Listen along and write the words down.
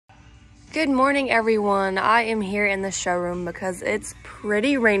Good morning, everyone. I am here in the showroom because it's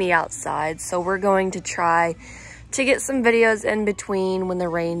pretty rainy outside, so we're going to try to get some videos in between when the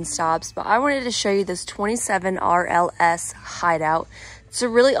rain stops. But I wanted to show you this 27 RLS Hideout. It's a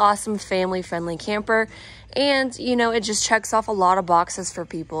really awesome family-friendly camper, and you know, it just checks off a lot of boxes for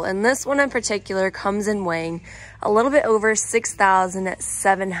people. And this one in particular comes in weighing a little bit over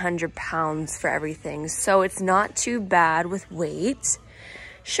 6,700 pounds for everything, so it's not too bad with weight.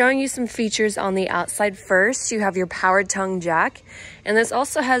 Showing you some features on the outside first, you have your powered tongue jack, and this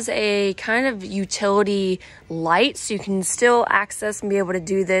also has a kind of utility light, so you can still access and be able to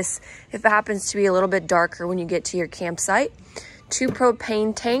do this if it happens to be a little bit darker when you get to your campsite. 2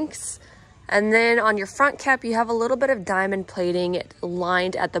 propane tanks, and then on your front cap you have a little bit of diamond plating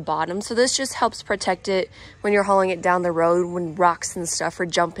lined at the bottom, so this just helps protect it when you're hauling it down the road when rocks and stuff are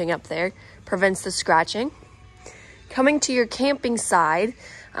jumping up there, prevents the scratching. Coming to your camping side,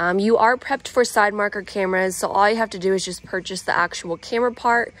 you are prepped for side marker cameras, so all you have to do is just purchase the actual camera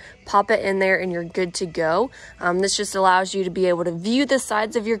part, pop it in there, and you're good to go. This just allows you to be able to view the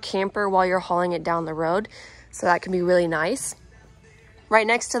sides of your camper while you're hauling it down the road, so that can be really nice. Right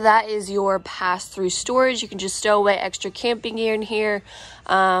next to that is your pass-through storage. You can just stow away extra camping gear in here,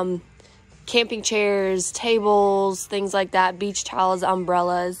 camping chairs, tables, things like that, beach towels,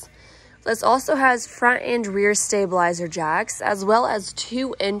 umbrellas. This also has front and rear stabilizer jacks, as well as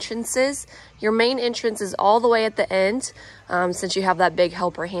 2 entrances. Your main entrance is all the way at the end, since you have that big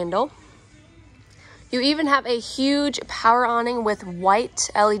helper handle. You even have a huge power awning with white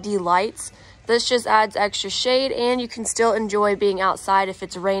LED lights. This just adds extra shade, and you can still enjoy being outside if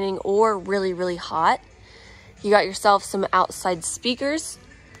it's raining or really, really hot. You got yourself some outside speakers,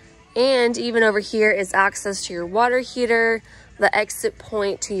 and even over here is access to your water heater, the exit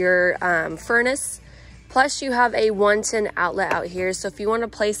point to your furnace. Plus you have a 110 outlet out here, so if you want to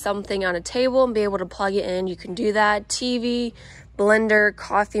place something on a table and be able to plug it in, you can do that. TV, blender,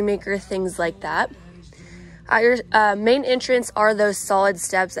 coffee maker, things like that. At your main entrance are those solid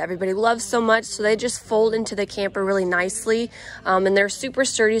steps that everybody loves so much, so they just fold into the camper really nicely, and they're super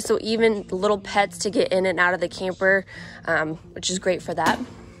sturdy, so even little pets to get in and out of the camper, which is great for that.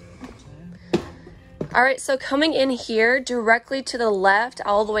 All right, so coming in here directly to the left,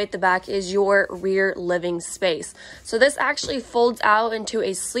 all the way at the back, is your rear living space. So this actually folds out into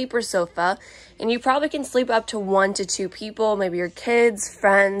a sleeper sofa, and you probably can sleep up to 1 to 2 people, maybe your kids,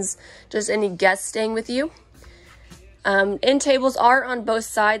 friends, just any guests staying with you. End tables are on both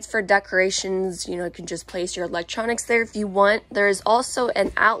sides for decorations. You know, you can just place your electronics there if you want. There is also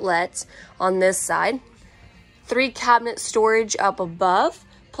an outlet on this side. 3 cabinet storage up above.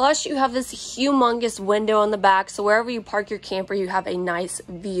 Plus, you have this humongous window on the back, so wherever you park your camper, you have a nice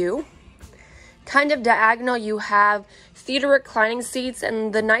view. Kind of diagonal, you have theater reclining seats,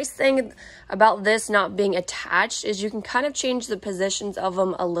 and the nice thing about this not being attached is you can kind of change the positions of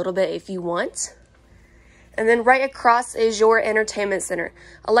them a little bit if you want. And then right across is your entertainment center.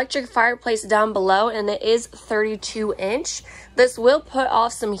 Electric fireplace down below, and it is 32-inch. This will put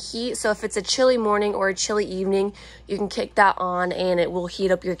off some heat, so if it's a chilly morning or a chilly evening, you can kick that on and it will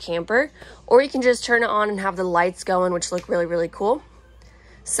heat up your camper. Or you can just turn it on and have the lights going, which look really, really cool.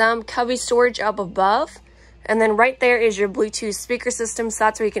 Some cubby storage up above. And then right there is your Bluetooth speaker system, so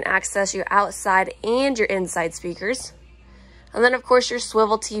that's where you can access your outside and your inside speakers. And then, of course, your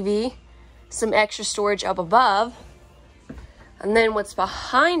swivel TV. Some extra storage up above, and then what's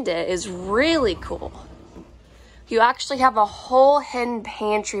behind it is really cool. You actually have a whole hidden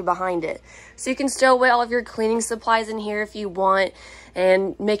pantry behind it, so you can stow away all of your cleaning supplies in here if you want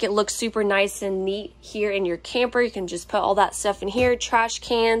and make it look super nice and neat here in your camper. You can just put all that stuff in here, trash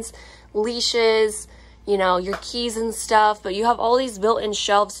cans, leashes, you know, your keys and stuff. But you have all these built-in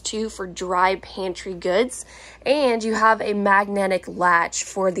shelves too for dry pantry goods, and you have a magnetic latch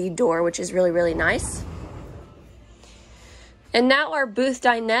for the door, which is really, really nice. And now our booth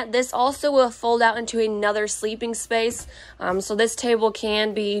dinette. This also will fold out into another sleeping space, so this table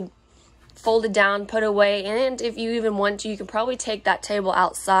can be folded down, put away, and if you even want to, you can probably take that table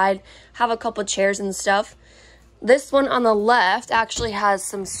outside, have a couple chairs and stuff. This one on the left actually has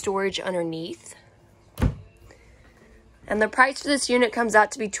some storage underneath. And the price for this unit comes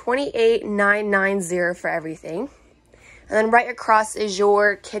out to be $28,990 for everything. And then right across is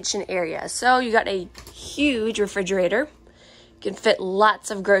your kitchen area. So you got a huge refrigerator. You can fit lots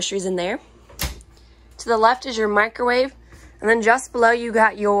of groceries in there. To the left is your microwave. And then just below you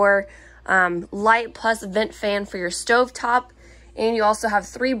got your light plus vent fan for your stovetop. And you also have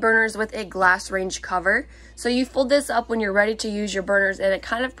 3 burners with a glass range cover. So you fold this up when you're ready to use your burners, and it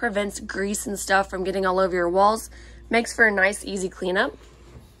kind of prevents grease and stuff from getting all over your walls. Makes for a nice, easy cleanup.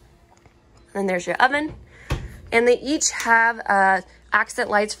 And then there's your oven. And they each have accent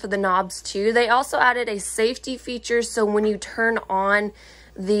lights for the knobs too. They also added a safety feature, so when you turn on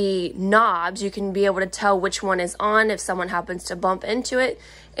the knobs, you can be able to tell which one is on if someone happens to bump into it.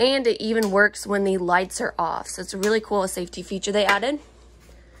 And it even works when the lights are off. So it's a really cool safety feature they added.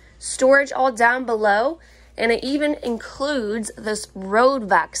 Storage all down below. And it even includes this road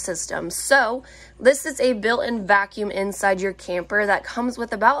vac system. So this is a built-in vacuum inside your camper that comes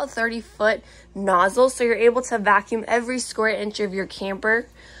with about a 30-foot nozzle. So you're able to vacuum every square inch of your camper.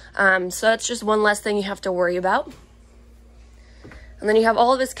 So that's just one less thing you have to worry about. And then you have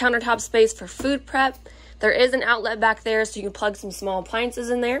all of this countertop space for food prep. There is an outlet back there so you can plug some small appliances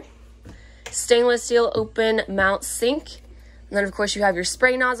in there. Stainless steel open mount sink. And then of course you have your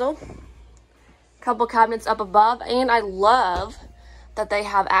spray nozzle. Couple cabinets up above, and I love that they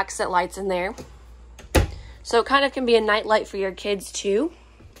have accent lights in there. So it kind of can be a night light for your kids too.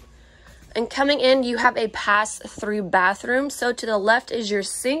 And coming in, you have a pass-through bathroom. So to the left is your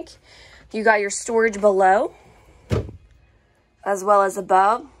sink. You got your storage below, as well as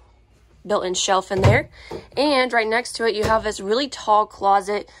above. Built-in shelf in there. And right next to it, you have this really tall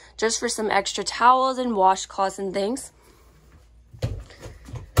closet just for some extra towels and washcloths and things.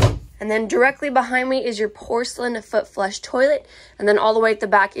 And then directly behind me is your porcelain foot flush toilet. And then all the way at the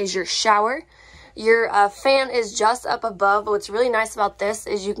back is your shower. Your fan is just up above. But what's really nice about this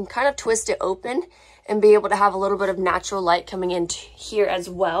is you can kind of twist it open and be able to have a little bit of natural light coming in here as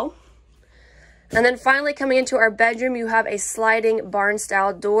well. And then finally coming into our bedroom, you have a sliding barn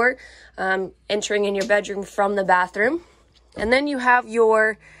style door entering in your bedroom from the bathroom. And then you have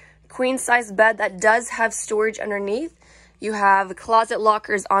your queen size bed that does have storage underneath. You have closet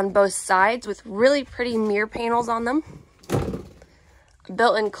lockers on both sides with really pretty mirror panels on them.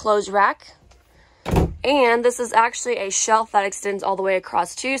 Built-in clothes rack. And this is actually a shelf that extends all the way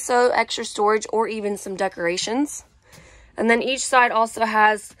across too, so extra storage or even some decorations. And then each side also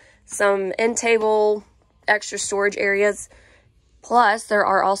has some end table extra storage areas. Plus, there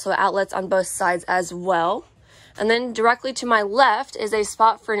are also outlets on both sides as well. And then directly to my left is a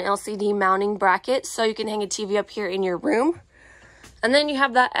spot for an LCD mounting bracket, so you can hang a TV up here in your room. And then you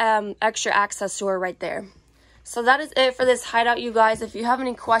have that extra access door right there. So that is it for this hideout, you guys. If you have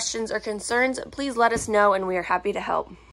any questions or concerns, please let us know and we are happy to help.